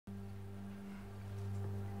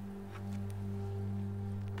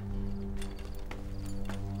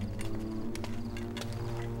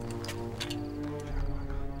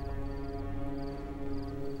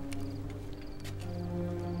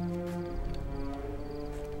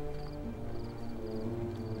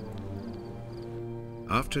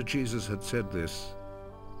After Jesus had said this,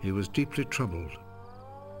 he was deeply troubled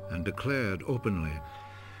and declared openly,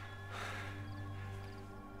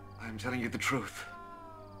 I am telling you the truth.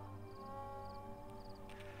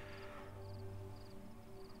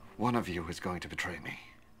 One of you is going to betray me.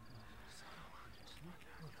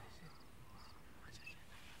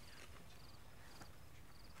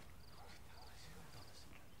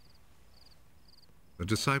 The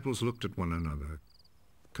disciples looked at one another,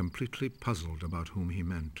 completely puzzled about whom he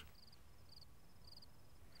meant.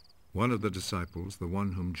 One of the disciples, the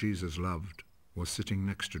one whom Jesus loved, was sitting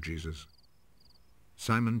next to Jesus.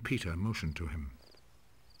 Simon Peter motioned to him.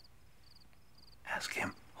 Ask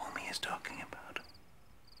him whom he is talking about.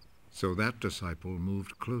 So that disciple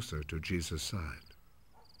moved closer to Jesus' side.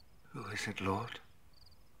 Who is it, Lord?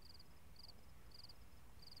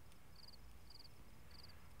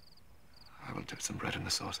 I will dip some bread in the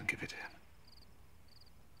sauce and give it to him.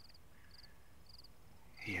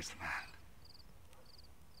 He is the man.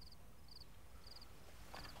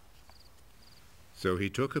 So he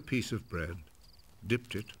took a piece of bread,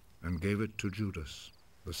 dipped it, and gave it to Judas,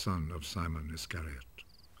 the son of Simon Iscariot.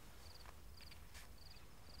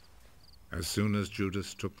 As soon as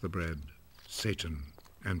Judas took the bread, Satan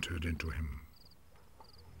entered into him.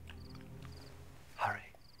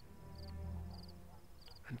 Hurry.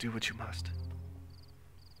 And do what you must.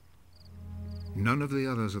 None of the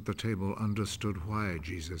others at the table understood why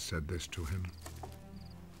Jesus said this to him.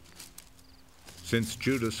 Since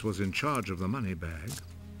Judas was in charge of the money bag,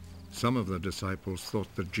 some of the disciples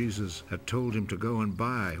thought that Jesus had told him to go and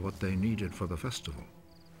buy what they needed for the festival,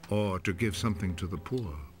 or to give something to the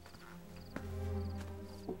poor.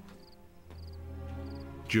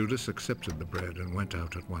 Judas accepted the bread and went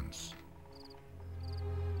out at once.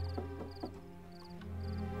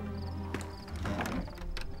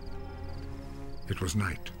 It was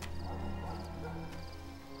night.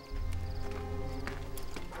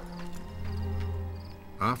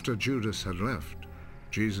 After Judas had left,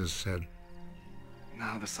 Jesus said,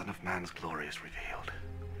 Now the Son of Man's glory is revealed.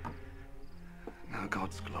 Now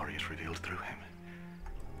God's glory is revealed through him.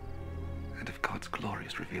 And if God's glory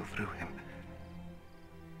is revealed through him,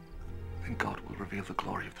 then God will reveal the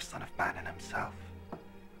glory of the Son of Man in himself.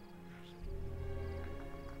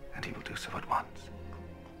 And he will do so at once.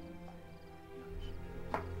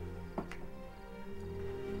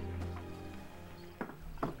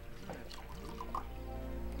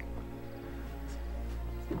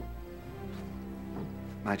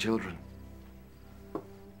 My children,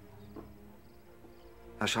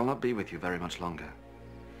 I shall not be with you very much longer.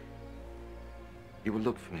 You will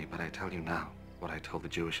look for me, but I tell you now what I told the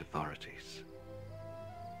Jewish authorities.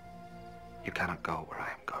 You cannot go where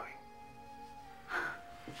I am going.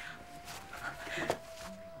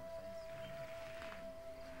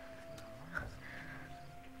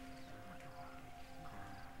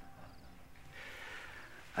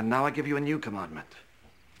 And now I give you a new commandment.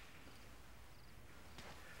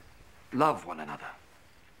 Love one another.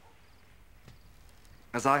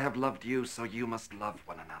 As I have loved you, so you must love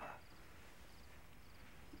one another.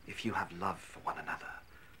 If you have love for one another,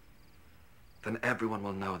 then everyone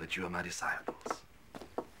will know that you are my disciples.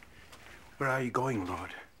 Where are you going,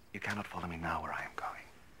 Lord? You cannot follow me now where I am going.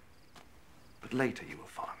 But later you will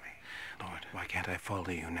follow me. Lord, why can't I follow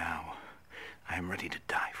you now? I am ready to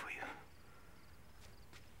die for you.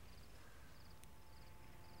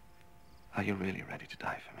 Are you really ready to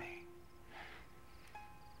die for me?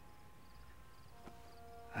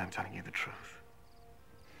 I am telling you the truth.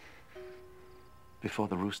 Before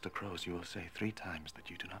the rooster crows, you will say 3 times that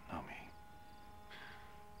you do not know me.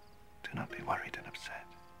 Do not be worried and upset.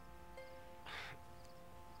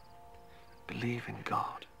 Believe in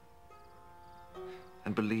God.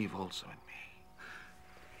 And believe also in me.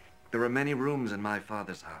 There are many rooms in my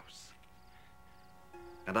Father's house.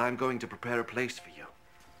 And I am going to prepare a place for you.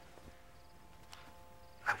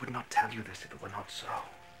 I would not tell you this if it were not so.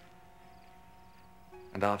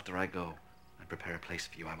 And after I go and prepare a place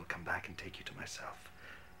for you, I will come back and take you to myself,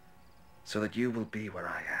 so that you will be where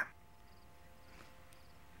I am.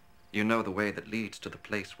 You know the way that leads to the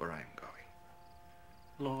place where I am going.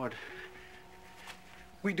 Lord,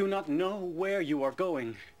 we do not know where you are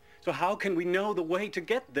going, so how can we know the way to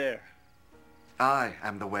get there? I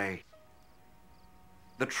am the way,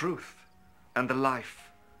 the truth, and the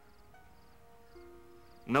life.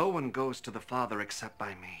 No one goes to the Father except by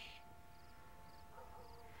me.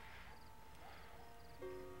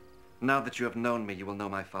 Now that you have known me, you will know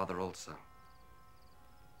my Father also.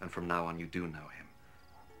 And from now on, you do know him.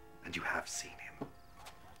 And you have seen him.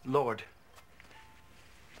 Lord,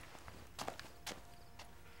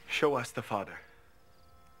 show us the Father.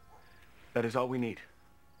 That is all we need.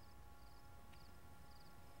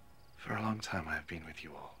 For a long time I have been with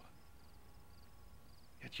you all.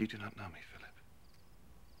 Yet you do not know me, Philip.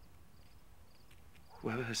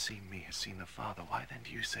 Whoever has seen me has seen the Father. Why then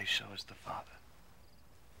do you say, show us the Father?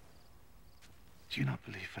 Do you not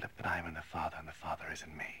believe, Philip, that I am in the Father and the Father is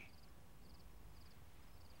in me?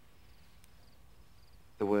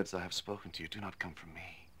 The words I have spoken to you do not come from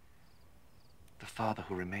me. The Father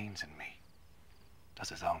who remains in me does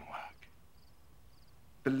his own work.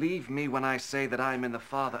 Believe me when I say that I am in the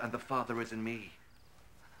Father and the Father is in me.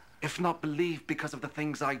 If not, believe because of the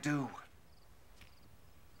things I do.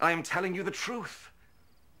 I am telling you the truth.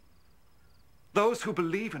 Those who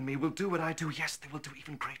believe in me will do what I do. Yes, they will do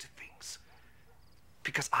even greater things.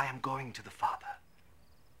 Because I am going to the Father.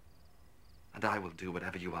 And I will do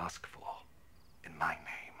whatever you ask for in my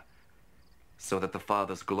name, so that the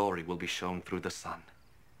Father's glory will be shown through the Son.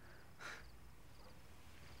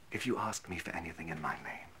 If you ask me for anything in my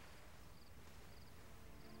name,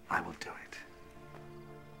 I will do it.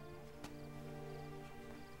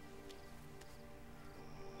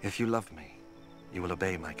 If you love me, you will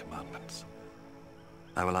obey my commandments.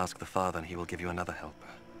 I will ask the Father, and he will give you another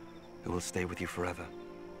helper, who will stay with you forever.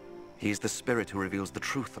 He is the Spirit who reveals the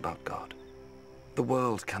truth about God. The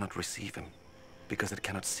world cannot receive him, because it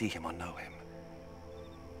cannot see him or know him.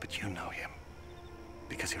 But you know him,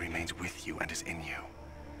 because he remains with you and is in you.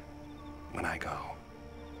 When I go,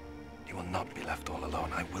 you will not be left all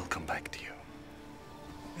alone. I will come back to you.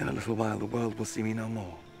 In a little while, the world will see me no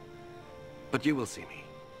more. But you will see me.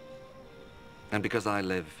 And because I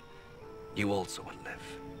live, you also will live.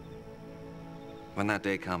 When that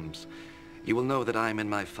day comes, you will know that I am in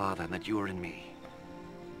my Father and that you are in me,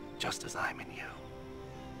 just as I am in you.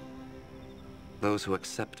 Those who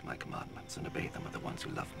accept my commandments and obey them are the ones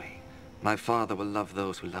who love me. My Father will love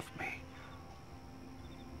those who love me.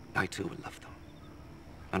 I too will love them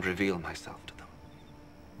and reveal myself to them.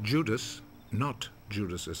 Judas, not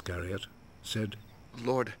Judas Iscariot, said,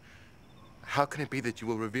 Lord, how can it be that you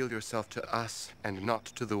will reveal yourself to us and not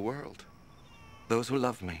to the world? Those who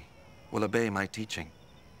love me will obey my teaching.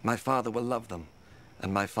 My Father will love them,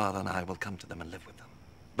 and my Father and I will come to them and live with them.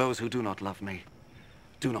 Those who do not love me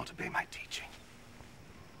do not obey my teaching.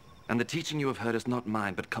 And the teaching you have heard is not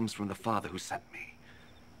mine, but comes from the Father who sent me.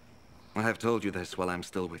 I have told you this while I am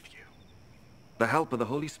still with you. The help of the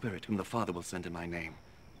Holy Spirit, whom the Father will send in my name,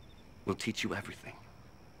 will teach you everything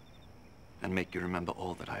and make you remember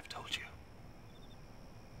all that I have told you.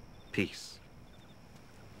 Peace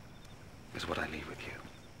is what I leave with you.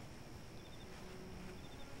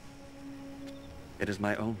 It is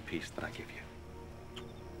my own peace that I give you.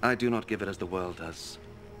 I do not give it as the world does.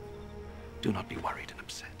 Do not be worried and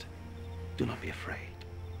upset. Do not be afraid.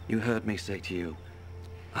 You heard me say to you,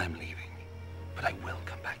 I am leaving, but I will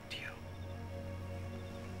come back to you.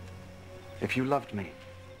 If you loved me,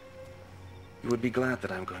 you would be glad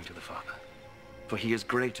that I am going to the Father, for he is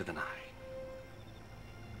greater than I.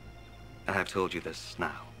 I have told you this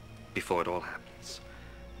now, before it all happens,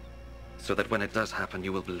 so that when it does happen,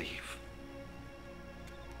 you will believe.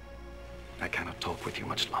 I cannot talk with you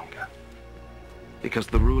much longer, because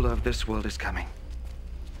the ruler of this world is coming.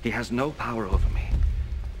 He has no power over me,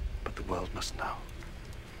 but the world must know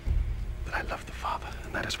that I love the Father,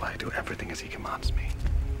 and that is why I do everything as he commands me.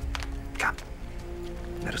 Come,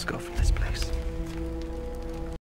 let us go from this place.